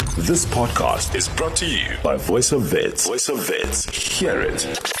This podcast is brought to you by Voice of Vets. Voice of Vets. Hear it.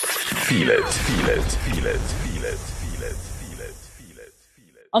 Feel it. Feel it. Feel it. Feel it. Feel it. Feel it. Feel it. Feel it.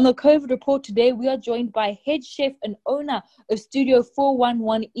 On the COVID report today, we are joined by head chef and owner of Studio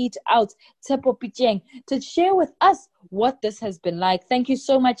 411 Eat Out Tshepo Pitjeng to share with us what this has been like. Thank you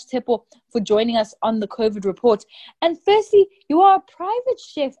so much, Tshepo, for joining us on the COVID report. And firstly, you are a private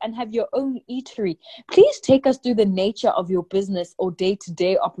chef and have your own eatery. Please take us through the nature of your business or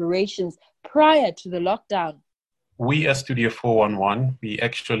day-to-day operations prior to the lockdown. We at Studio 411,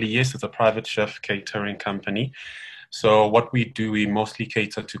 it's a private chef catering company. So what we do, we mostly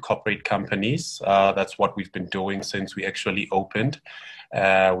cater to corporate companies. That's what we've been doing since we actually opened.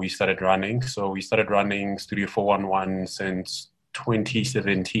 We started running Studio 411 since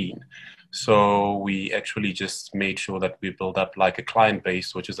 2017. So we actually just made sure that we build up like a client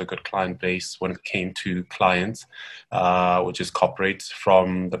base, which is a good client base when it came to clients, which is corporates,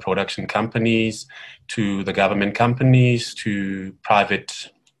 from the production companies to the government companies to private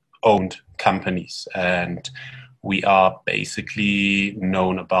owned companies. And we are basically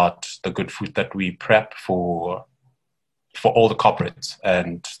known about the good food that we prep for all the corporates.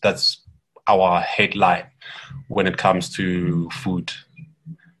 And that's our headline when it comes to food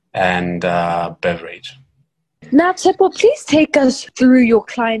and beverage. Now, Tshepo, please take us through your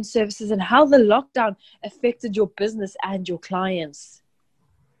client services and how the lockdown affected your business and your clients.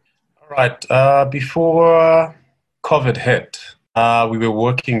 All right. Before COVID hit, we were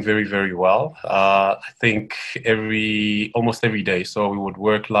working very, very well. I think almost every day. So we would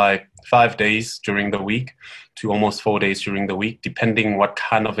work like 5 days during the week to almost 4 days during the week, depending what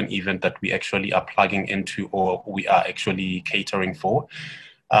kind of an event that we actually are plugging into or we are actually catering for.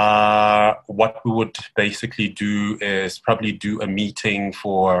 What we would basically do is probably do a meeting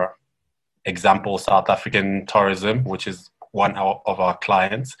for example, South African tourism, which is one of our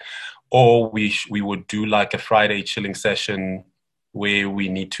clients, or we would do like a Friday chilling session where we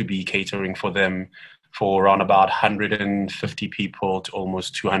need to be catering for them for around about 150 people to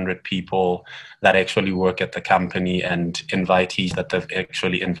almost 200 people that actually work at the company and invitees that they've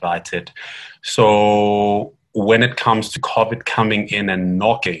actually invited. So when it comes to COVID coming in and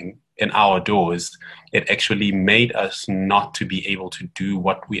knocking in our doors, it actually made us not to be able to do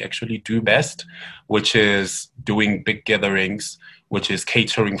what we actually do best, which is doing big gatherings, which is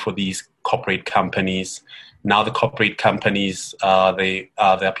catering for these corporate companies. Now the corporate companies,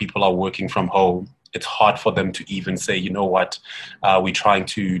 their people are working from home. It's hard for them to even say, you know what, we're trying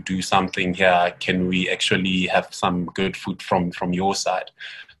to do something here. Can we actually have some good food from your side?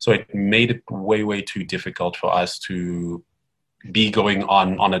 So it made it way, way too difficult for us to be going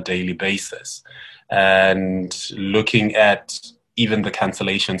on a daily basis. And looking at even the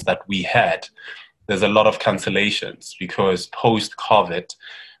cancellations that we had, there's a lot of cancellations because post-COVID,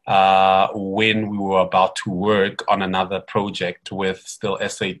 when we were about to work on another project with still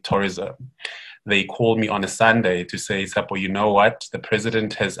SA Tourism, they called me on a Sunday to say, Tshepo, you know what? The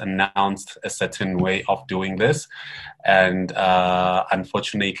president has announced a certain way of doing this. And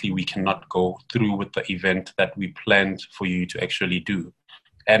unfortunately, we cannot go through with the event that we planned for you to actually do.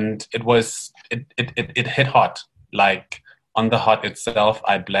 And it hit hard. Like on the heart itself,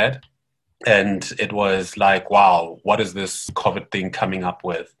 I bled. And it was like, wow, what is this COVID thing coming up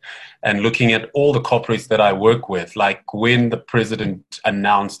with? And looking at all the corporates that I work with, like when the president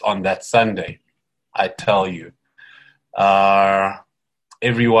announced on that Sunday, I tell you,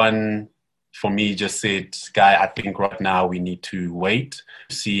 everyone for me just said, Guy, I think right now we need to wait,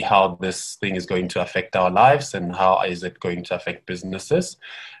 see how this thing is going to affect our lives and how is it going to affect businesses.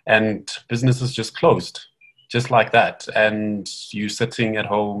 And businesses just closed, just like that. And you sitting at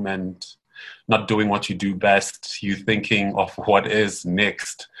home and not doing what you do best, you thinking of what is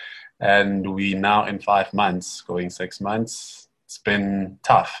next. And we now in 5 months, going 6 months, it's been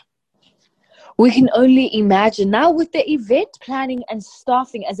tough. We can only imagine. Now, with the event planning and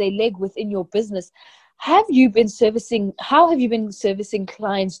staffing as a leg within your business, how have you been servicing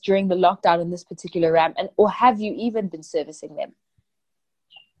clients during the lockdown in this particular RAM, or have you even been servicing them?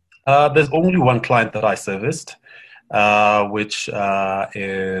 There's only one client that I serviced, which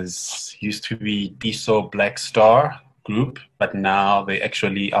used to be DSO Black Star Group, but now they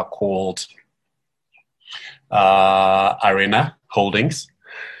actually are called Arena Holdings.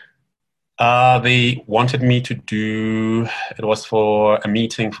 They wanted me to do, it was for a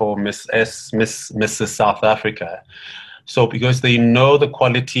meeting for Mrs. South Africa. So because they know the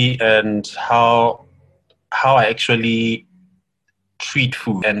quality and how I actually treat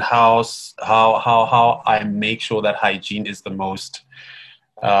food and how I make sure that hygiene is the most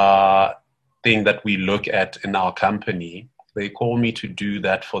thing that we look at in our company, They called me to do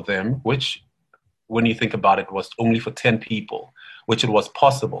that for them, which, when you think about it, was only for 10 people, which it was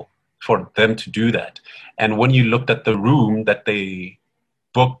possible for them to do that. And when you looked at the room that they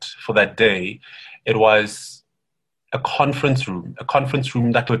booked for that day, it was a conference room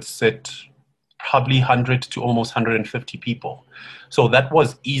that would sit probably 100 to almost 150 people. So that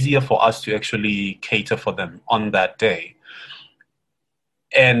was easier for us to actually cater for them on that day.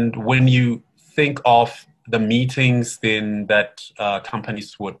 And when you think of the meetings then that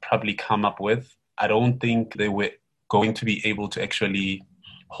companies would probably come up with, I don't think they were going to be able to actually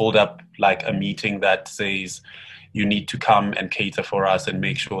hold up like a meeting that says, you need to come and cater for us and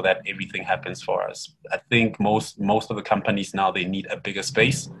make sure that everything happens for us. I think most of the companies now, they need a bigger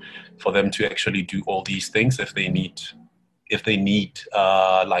space for them to actually do all these things if they need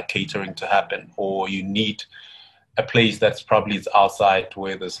like catering to happen, or you need a place that's probably outside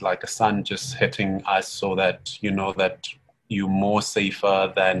where there's like a sun just hitting us so that you know that you're more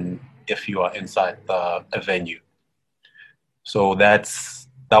safer than if you are inside a venue. So that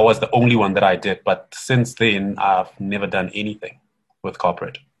was the only one that I did. But since then, I've never done anything with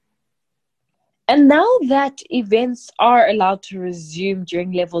corporate. And now that events are allowed to resume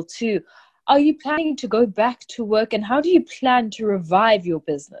during level 2, are you planning to go back to work, and how do you plan to revive your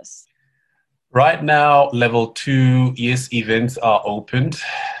business? Right now, level 2, yes, events are opened.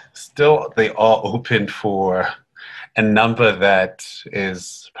 Still, they are open for a number that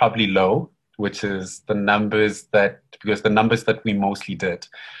is probably low, which is because the numbers that we mostly did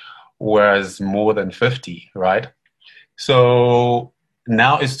was more than 50, right? So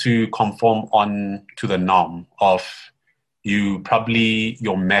now is to conform on to the norm of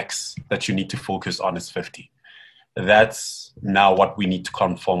your max that you need to focus on is 50. That's now what we need to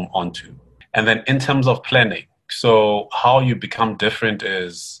conform onto. And then in terms of planning, so how you become different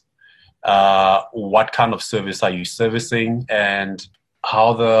is what kind of service are you servicing, and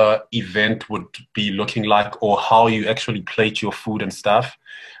how the event would be looking like, or how you actually plate your food and stuff.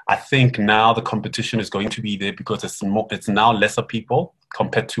 I think now the competition is going to be there because it's now lesser people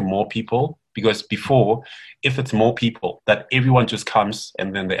compared to more people. Because before, if it's more people, that everyone just comes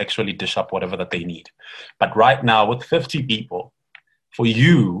and then they actually dish up whatever that they need. But right now with 50 people, for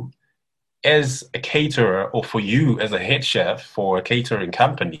you as a caterer, or for you as a head chef for a catering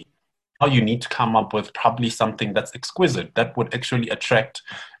company, now you need to come up with probably something that's exquisite that would actually attract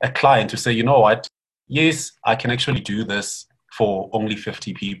a client to say, you know what, yes, I can actually do this for only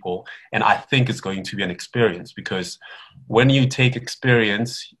 50 people. And I think it's going to be an experience, because when you take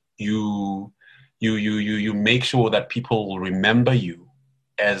experience, you make sure that people will remember you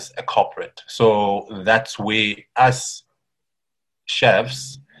as a corporate. So that's where us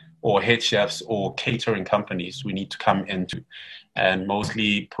chefs or head chefs or catering companies, we need to come into and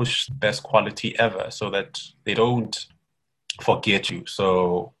mostly push the best quality ever so that they don't forget you.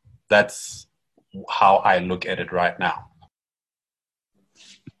 So that's how I look at it right now.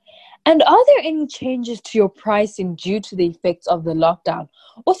 And are there any changes to your pricing due to the effects of the lockdown?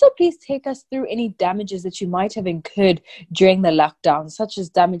 Also, please take us through any damages that you might have incurred during the lockdown, such as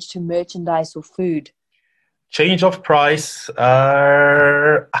damage to merchandise or food. Change of price.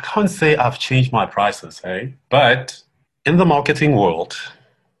 I can't say I've changed my prices, but in the marketing world,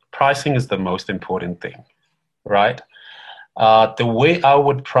 pricing is the most important thing, right? The way I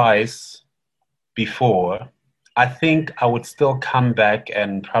would price before, I think I would still come back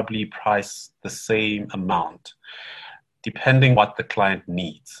and probably price the same amount, depending what the client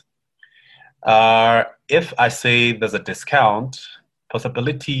needs. If I say there's a discount,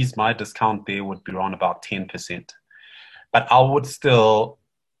 possibilities my discount there would be around about 10%. But I would still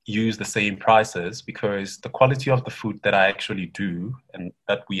use the same prices, because the quality of the food that I actually do and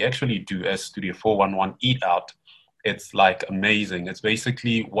that we actually do as Studio 411 Eat Out, it's like amazing. It's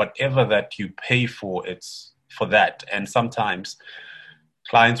basically whatever that you pay for, it's for that. And sometimes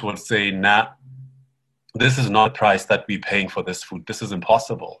clients would say, nah, this is not the price that we're paying for this food. This is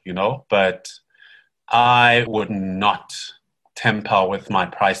impossible, but I would not temper with my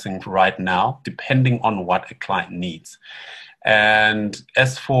pricing right now, depending on what a client needs. And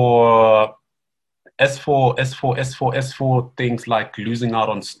as for things like losing out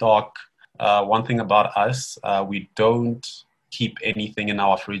on stock, one thing about us, we don't keep anything in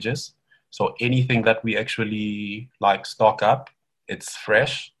our fridges. So anything that we actually like stock up, it's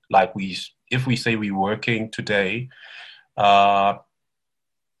fresh. Like if we say we're working today,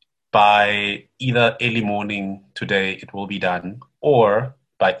 by either early morning today, it will be done, or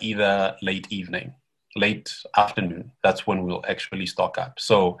by either late afternoon, that's when we'll actually stock up.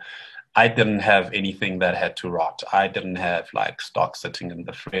 So I didn't have anything that had to rot. I didn't have like stock sitting in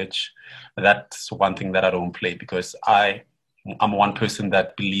the fridge. That's one thing that I don't play, because I I'm one person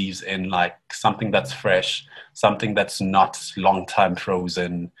that believes in like something that's fresh, something that's not long time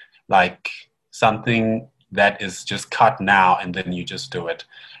frozen, like something that is just cut now and then you just do it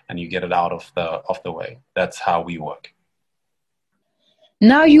and you get it out of the way. That's how we work.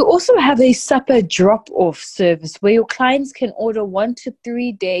 Now, you also have a supper drop-off service where your clients can order 1 to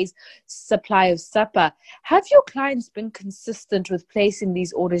 3 days supply of supper. Have your clients been consistent with placing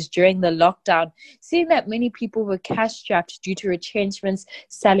these orders during the lockdown, seeing that many people were cash-strapped due to retrenchments,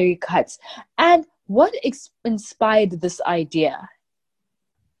 salary cuts? And what inspired this idea?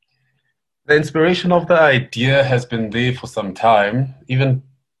 The inspiration of the idea has been there for some time, even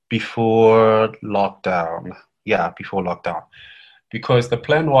before lockdown. Yeah, before lockdown. Because the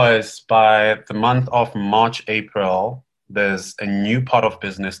plan was by the month of March, April, there's a new part of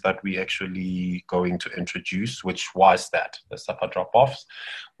business that we actually going to introduce, which was that, the supper drop-offs,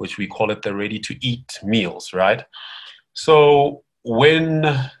 which we call it the ready-to-eat meals, right? So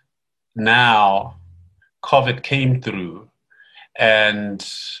when now COVID came through, and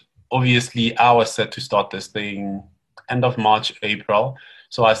obviously I was set to start this thing end of March, April.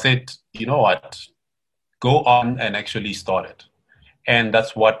 So I said, you know what, go on and actually start it. And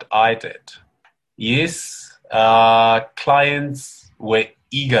that's what I did. Yes, clients were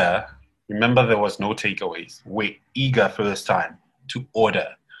eager. Remember, there was no takeaways. Were eager first time to order.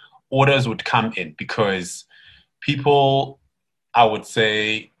 Orders would come in because people, I would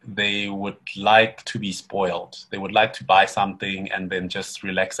say, they would like to be spoiled. They would like to buy something and then just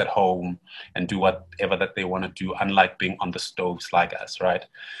relax at home and do whatever that they want to do, unlike being on the stoves like us, right?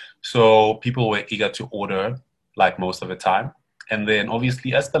 So people were eager to order like most of the time. And then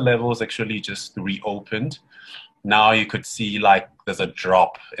obviously as the levels actually just reopened, now you could see like there's a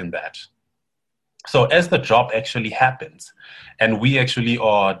drop in that. So as the drop actually happens, and we actually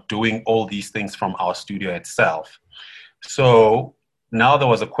are doing all these things from our studio itself. So now there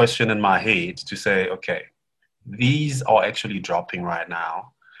was a question in my head to say, okay, these are actually dropping right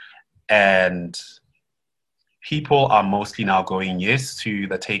now. And people are mostly now going, yes, to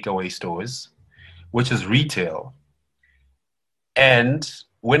the takeaway stores, which is retail. And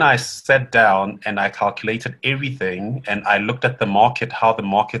when I sat down and I calculated everything and I looked at the market, how the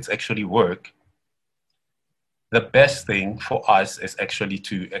markets actually work, the best thing for us is actually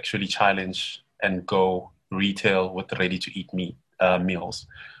to actually challenge and go retail with ready-to-eat meals.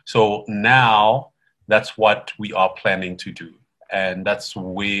 So now that's what we are planning to do. And that's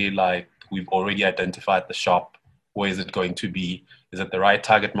where like we've already identified the shop. Where is it going to be? Is it the right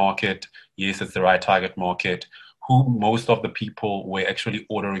target market? Yes, it's the right target market. Who most of the people were actually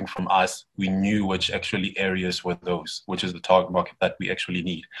ordering from us, we knew which actually areas were those, which is the target market that we actually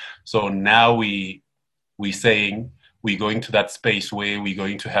need. So now we're saying we're going to that space where we're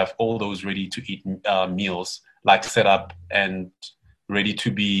going to have all those ready-to-eat meals like set up and ready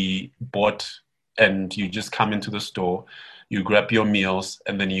to be bought, and you just come into the store, you grab your meals,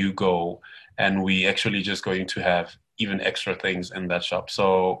 and then you go, and we actually just going to have even extra things in that shop.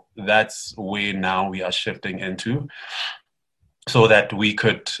 So that's where now we are shifting into, so that we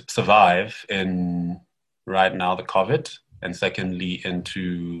could survive in right now the COVID, and secondly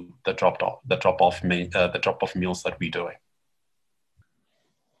into the drop off meals that we're doing.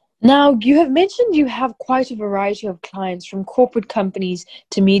 Now, you have mentioned you have quite a variety of clients, from corporate companies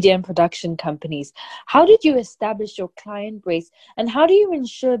to media and production companies. How did you establish your client base, and how do you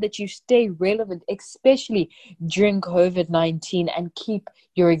ensure that you stay relevant, especially during COVID-19, and keep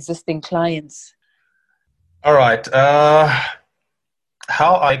your existing clients? All right.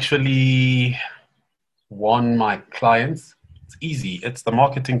 How I actually won my clients? It's easy. It's the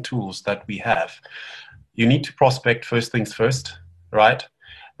marketing tools that we have. You need to prospect first things first, right?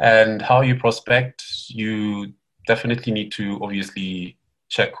 And how you prospect, you definitely need to obviously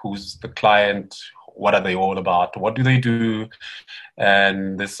check who's the client, what are they all about, what do they do,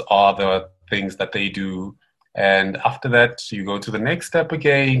 and these are the things that they do. And after that, you go to the next step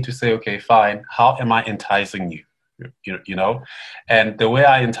again to say, okay, fine, how am I enticing you? You know, and the way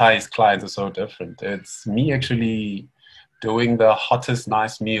I entice clients is so different. It's me actually doing the hottest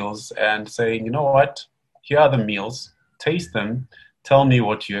nice meals and saying, you know what, here are the meals, taste them, tell me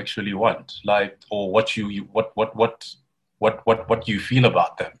what you actually want, like, or what what you feel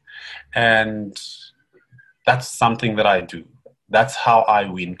about them. And that's something that I do. That's how I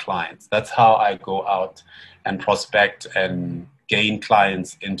win clients. That's how I go out and prospect and gain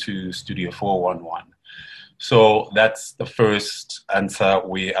clients into Studio 411. So that's the first answer,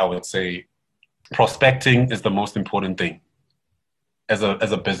 where I would say prospecting is the most important thing as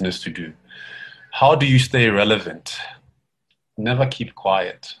a business to do. How do you stay relevant? Never keep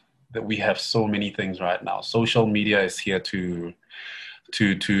quiet. that we have so many things right now. Social media is here to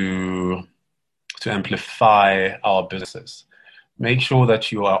amplify our businesses. Make sure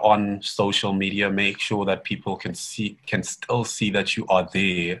that you are on social media. Make sure that people can still see that you are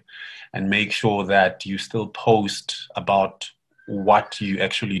there, and make sure that you still post about what you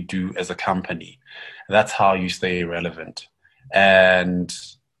actually do as a company. That's how you stay relevant. And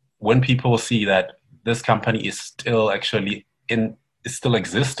when people see that this company is still is still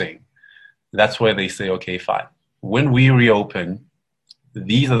existing, that's where they say, okay, fine. When we reopen,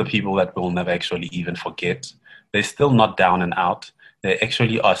 these are the people that we'll never actually even forget. They're still not down and out. They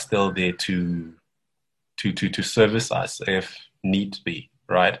actually are still there to service us if need be,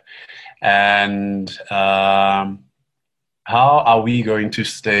 right? And how are we going to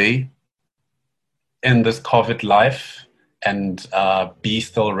stay in this COVID life and be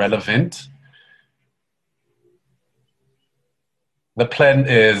still relevant? The plan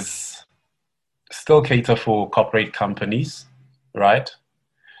is still cater for corporate companies, right?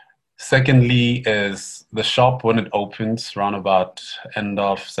 Secondly is the shop, when it opens around about end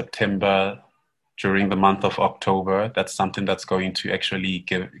of September, during the month of October, that's something that's going to actually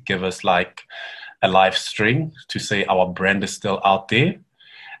give us like a live string to say our brand is still out there,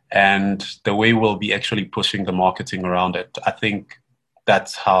 and the way we'll be actually pushing the marketing around it. I think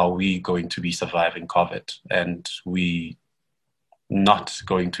that's how we're going to be surviving COVID, and we not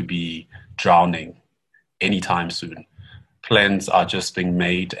going to be drowning anytime soon. Plans are just being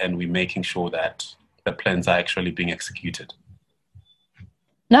made, and we're making sure that the plans are actually being executed.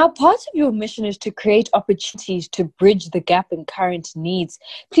 Now, part of your mission is to create opportunities to bridge the gap in current needs.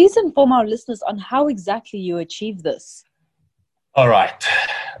 Please inform our listeners on how exactly you achieve this. All right.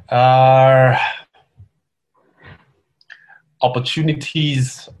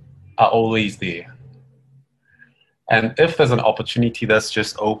 Opportunities are always there. And if there's an opportunity that's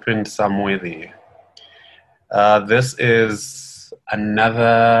just opened somewhere there, this is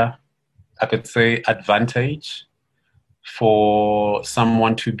another, I could say, advantage for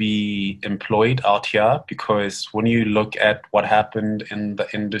someone to be employed out here, because when you look at what happened in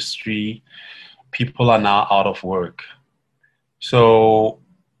the industry, people are now out of work. So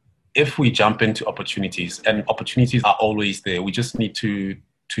if we jump into opportunities, and opportunities are always there, we just need to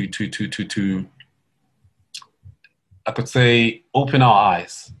I could say, open our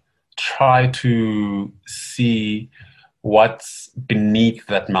eyes, try to see what's beneath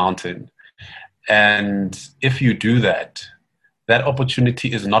that mountain. And if you do that, that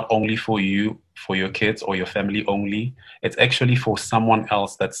opportunity is not only for you, for your kids or your family only. It's actually for someone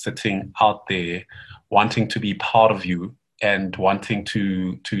else that's sitting out there wanting to be part of you and wanting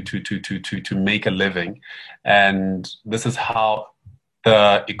to make a living. And this is how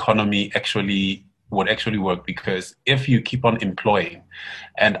the economy would actually work, because if you keep on employing,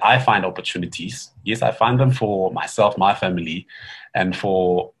 and I find opportunities, yes, I find them for myself, my family, and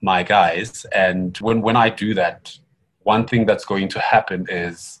for my guys. And when I do that, one thing that's going to happen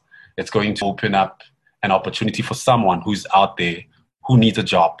is it's going to open up an opportunity for someone who's out there, who needs a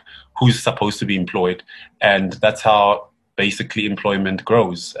job, who's supposed to be employed. And that's how basically employment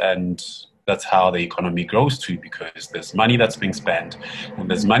grows. And that's how the economy grows too, because there's money that's being spent, and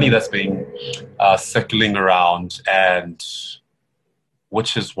there's money that's being circling around, and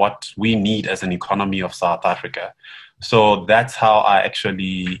which is what we need as an economy of South Africa. So that's how I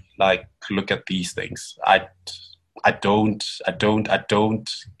actually look at these things. I don't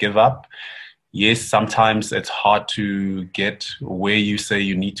give up. Yes, sometimes it's hard to get where you say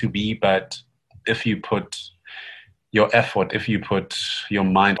you need to be, but if you put your effort, if you put your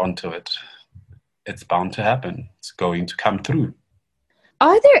mind onto it, it's bound to happen. It's going to come through.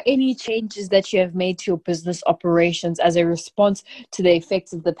 Are there any changes that you have made to your business operations as a response to the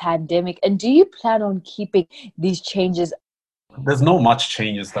effects of the pandemic? And do you plan on keeping these changes? There's no much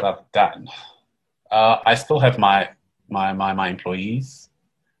changes that I've done. I still have my employees,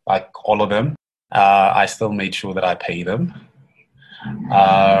 like all of them. I still made sure that I pay them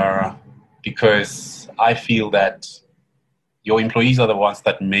because I feel that your employees are the ones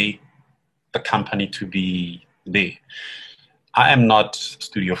that make the company to be there. I am not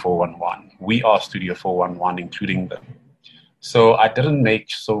Studio 411. We are Studio 411, including them. So I didn't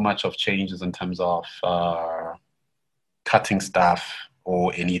make so much of changes in terms of cutting staff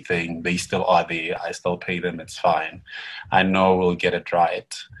or anything. They still are there. I still pay them. It's fine. I know we'll get it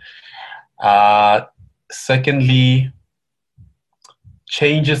right. Secondly,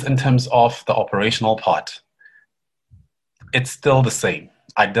 changes in terms of the operational part. It's still the same.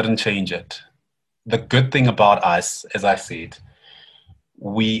 I didn't change it. The good thing about us, as I said,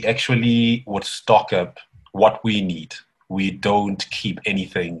 we actually would stock up what we need. We don't keep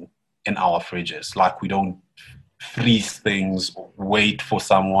anything in our fridges. Like, we don't freeze things, wait for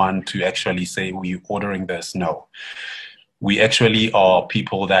someone to actually say, "Well, you ordering this?" No. We actually are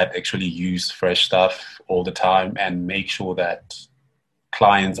people that actually use fresh stuff all the time and make sure that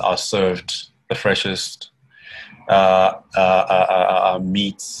clients are served the freshest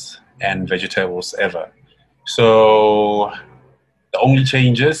meats and vegetables ever. So the only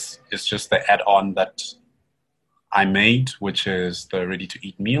changes is just the add-on that I made, which is the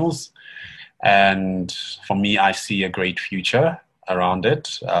ready-to-eat meals. And for me, I see a great future around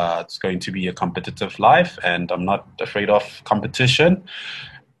it. It's going to be a competitive life, and I'm not afraid of competition.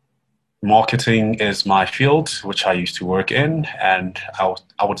 Marketing is my field, which I used to work in, and I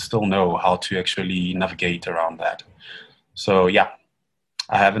would still know how to actually navigate around that. So yeah,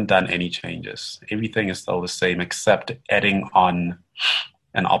 I haven't done any changes. Everything is still the same, except adding on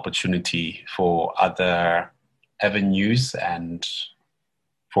an opportunity for other avenues and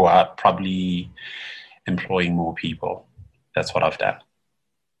for probably employing more people. That's what I've done.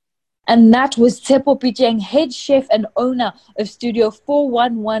 And that was Tshepo Pitjeng, head chef and owner of Studio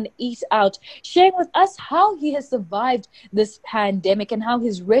 411 Eat Out, sharing with us how he has survived this pandemic and how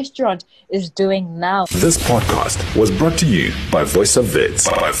his restaurant is doing now. This podcast was brought to you by Voice of Wits.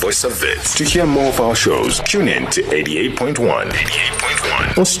 To hear more of our shows, tune in to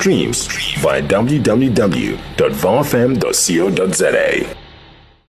 88.1 or streams via www.vfm.co.za.